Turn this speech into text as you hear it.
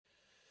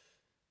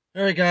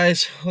Alright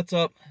guys, what's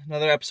up?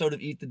 Another episode of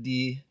Eat the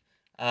D.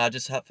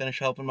 Just finished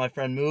helping my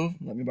friend move.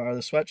 Let me borrow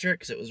the sweatshirt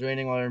because it was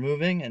raining while we were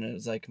moving, and it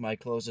was like my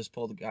clothes just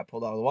got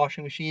pulled out of the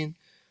washing machine.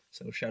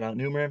 So shout out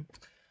Numer.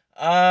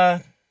 Uh,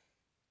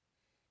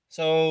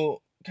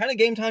 so kind of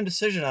game time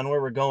decision on where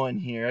we're going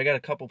here. I got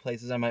a couple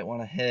places I might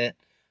want to hit.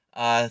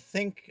 I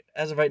think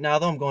as of right now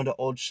though, I'm going to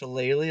Old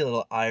Shillelagh, a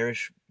little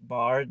Irish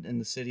bar in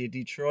the city of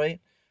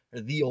Detroit,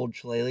 or the Old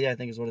Shillelagh, I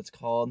think is what it's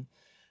called.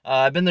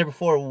 I've been there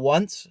before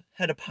once,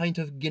 had a pint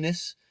of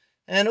Guinness,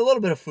 and a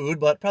little bit of food,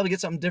 but probably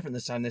get something different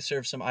this time. They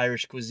serve some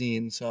Irish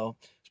cuisine, so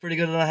it's pretty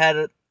good when I had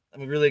it.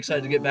 I'm really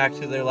excited to get back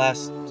to their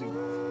really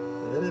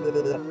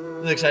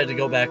excited to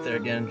go back there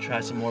again, try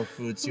some more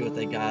food, see what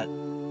they got.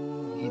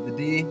 Eat the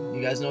D.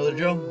 You guys know the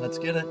drill. Let's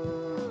get it.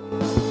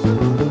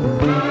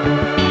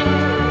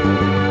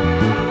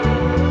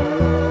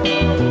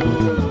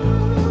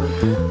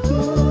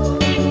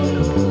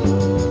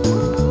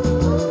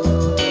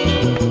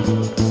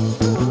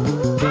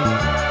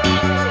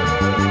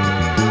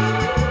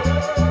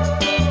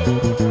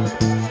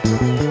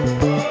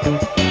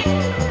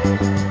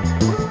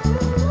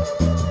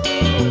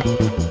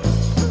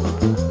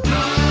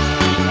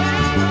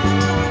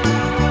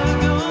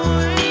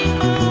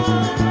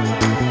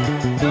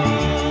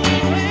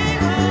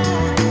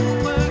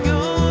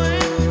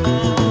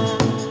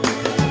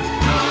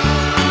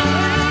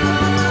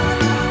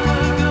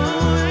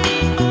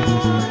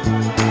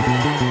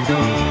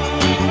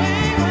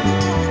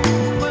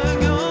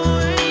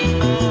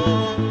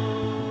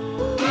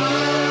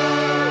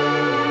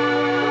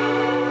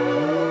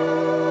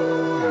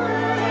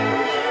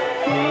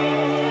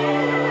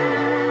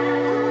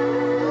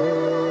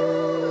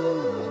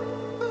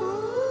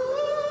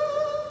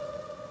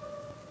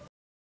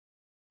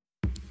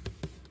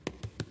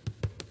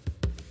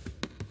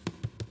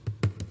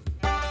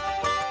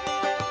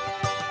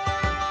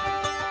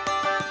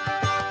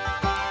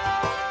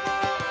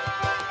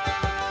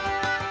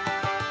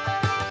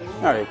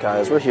 Alright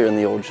guys, we're here in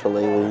the Old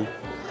Shillelagh.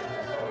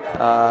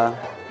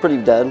 Pretty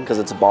dead because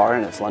it's a bar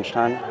and it's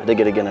lunchtime. I did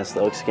get a Guinness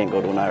though, because you can't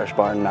go to an Irish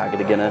bar and not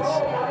get a Guinness.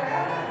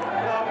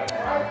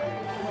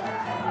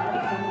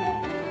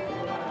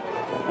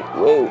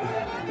 Whoa.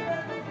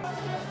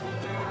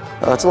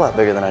 It's a lot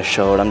bigger than I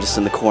showed. I'm just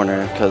in the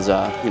corner because,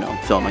 you know, I'm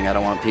filming. I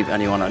don't want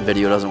anyone on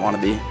video doesn't want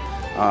to be.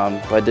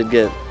 But I did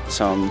get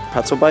some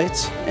pretzel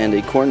bites and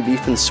a corned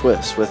beef and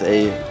Swiss with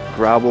a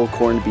grobble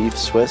corned beef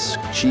Swiss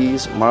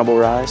cheese marble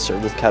rye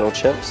served with kettle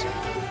chips.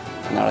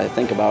 Now that I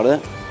think about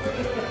it.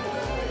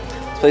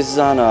 This place is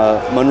on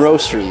Monroe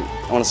Street.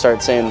 I want to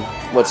start saying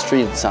what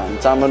street it's on.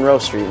 It's on Monroe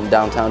Street in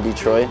downtown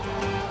Detroit.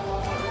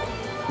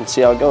 Let's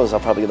see how it goes.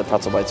 I'll probably get the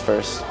pretzel bites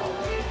first.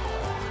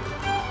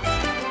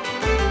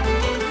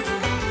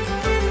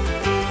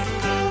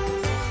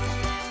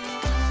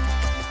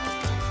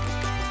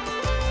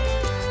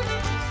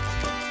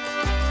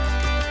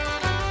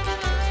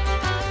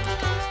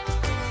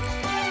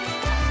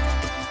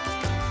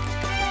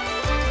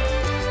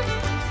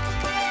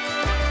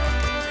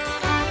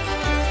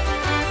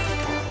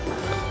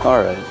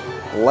 Alright,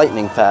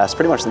 lightning fast.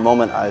 Pretty much the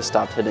moment I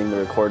stopped hitting the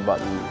record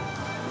button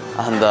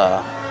on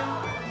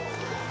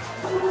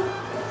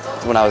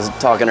when I was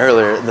talking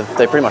earlier,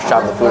 they pretty much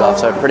chopped the food off,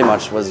 so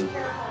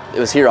it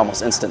was here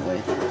almost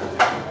instantly.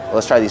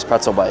 Let's try these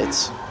pretzel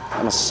bites.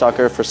 I'm a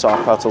sucker for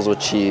soft pretzels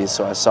with cheese,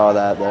 so I saw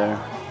that there.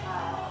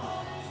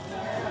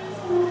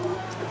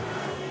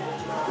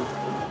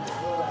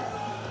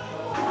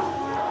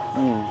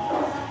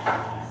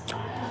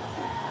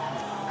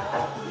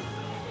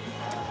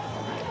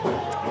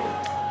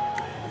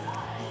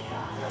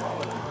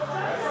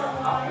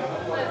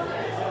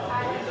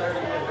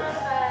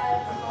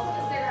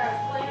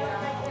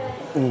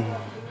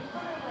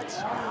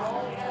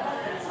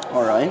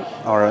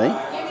 All right.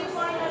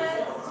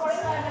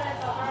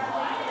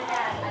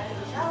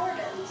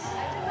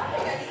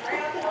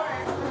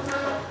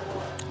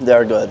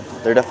 They're good.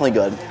 They're definitely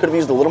good. Could have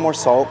used a little more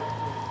salt.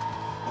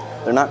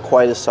 They're not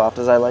quite as soft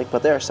as I like,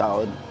 but they're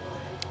solid.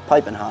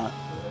 Piping hot.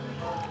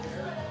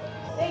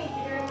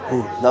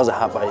 Ooh, that was a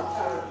hot bite.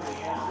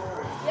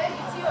 Yeah, you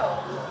too.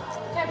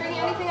 Can I bring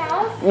you anything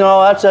else?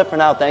 No, that's it for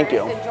now. Thank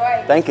you.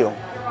 Enjoy. Thank you.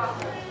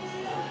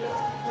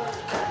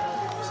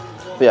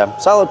 But yeah,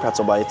 solid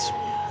pretzel bites.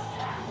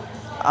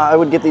 I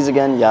would get these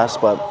again, yes,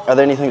 but are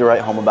there anything to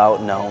write home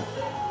about? No.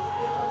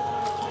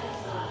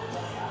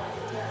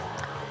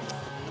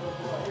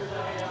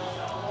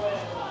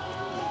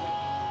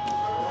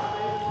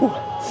 Ooh.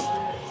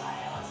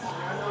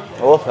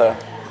 Okay.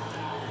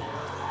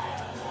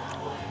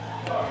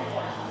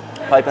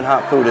 Piping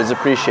hot food is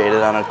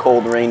appreciated on a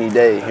cold, rainy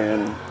day here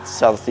in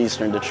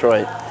southeastern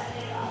Detroit.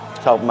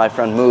 Just helping my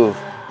friend move.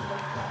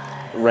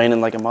 Raining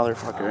like a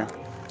motherfucker.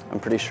 I'm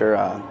pretty sure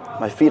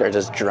my feet are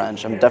just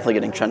drenched. I'm definitely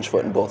getting trench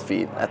foot in both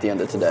feet at the end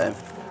of today.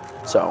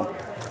 So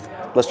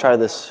let's try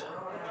this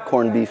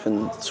corned beef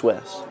and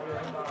Swiss.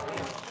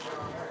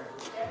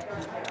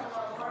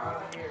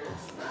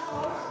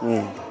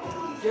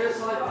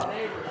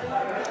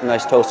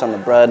 Nice toast on the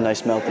bread,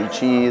 nice melted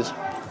cheese.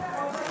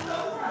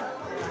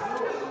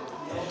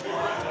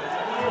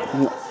 A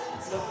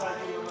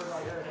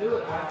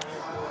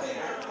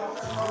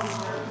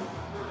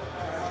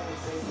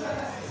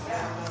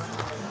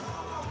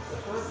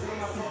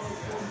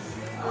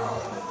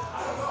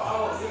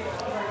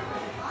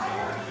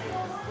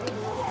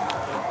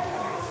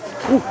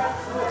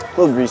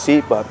little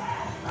greasy, but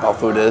all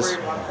food is.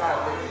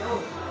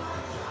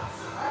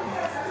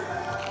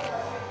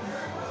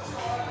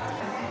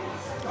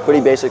 Pretty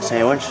basic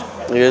sandwich.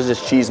 It is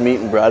just cheese, meat,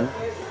 and bread,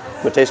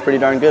 but tastes pretty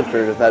darn good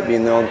for that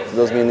being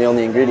those being the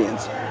only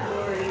ingredients.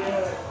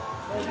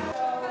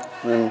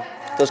 And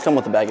it does come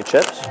with a bag of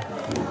chips.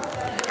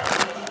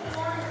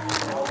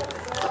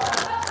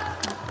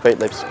 Great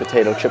Lakes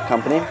Potato Chip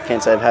Company.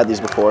 Can't say I've had these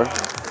before.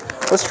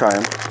 Let's try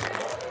them.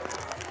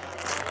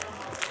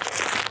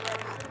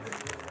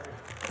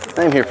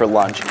 I'm here for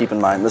lunch, keep in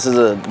mind. This is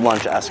a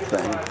lunch-esque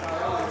thing.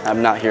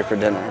 I'm not here for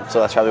dinner, so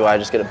that's probably why I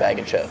just get a bag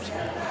of chips.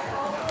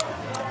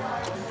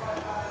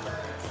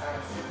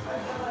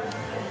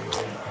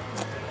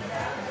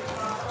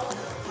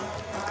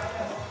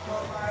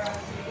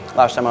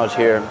 Last time I was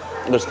here,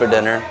 it was for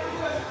dinner.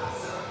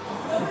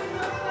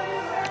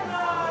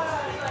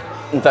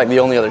 In fact, the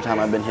only other time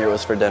I've been here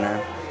was for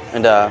dinner.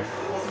 And a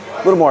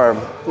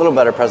little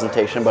better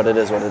presentation, but it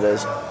is what it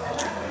is.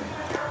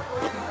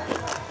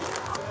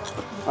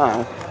 I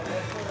don't know.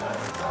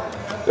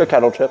 They're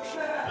kettle chips.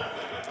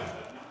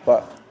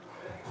 But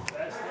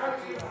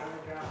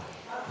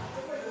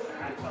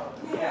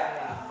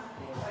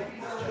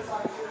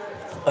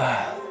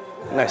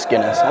nice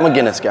Guinness. I'm a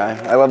Guinness guy.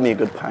 I love me a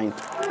good pint.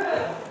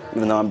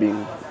 Even though I'm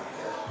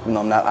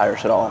not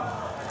Irish at all.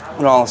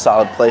 I'm all in a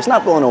solid place.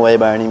 Not blown away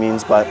by any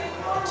means, but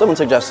someone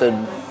suggested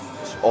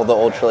the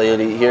Old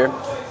Shillelagh here.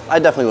 I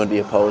definitely wouldn't be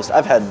opposed.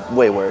 I've had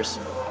way worse.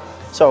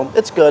 So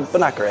it's good, but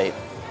not great.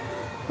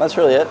 That's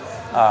really it.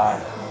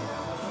 That's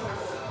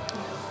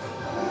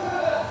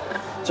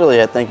really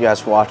it. Thank you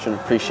guys for watching.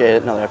 Appreciate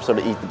it. Another episode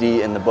of Eat the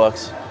D in the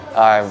books.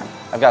 I've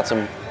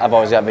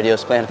always got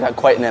videos planned. I've got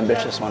quite an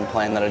ambitious one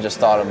planned that I just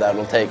thought of that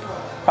will take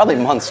probably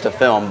months to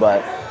film,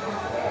 but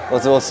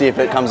we'll see if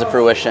it comes to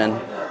fruition.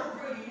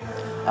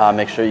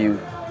 Make sure you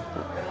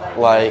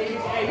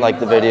like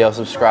the video,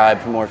 subscribe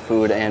for more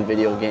food and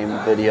video game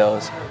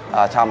videos,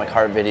 Atomic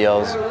Heart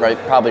videos,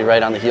 probably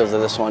right on the heels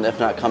of this one, if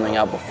not coming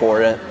out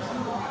before it.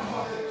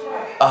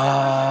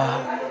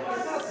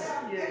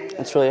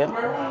 That's really it.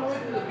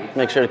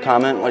 Make sure to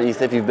comment what you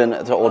think, if you've been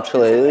to Old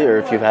Shillelagh or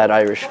if you've had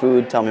Irish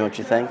food. Tell me what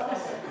you think.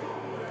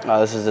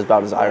 This is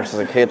about as Irish as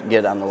I could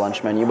get on the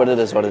lunch menu, but it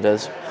is what it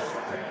is.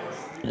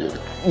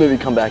 Maybe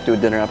come back to a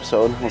dinner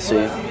episode. We'll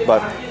see.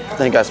 But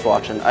thank you guys for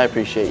watching. I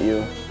appreciate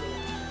you.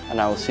 And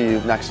I will see you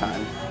next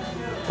time.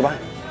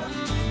 Goodbye.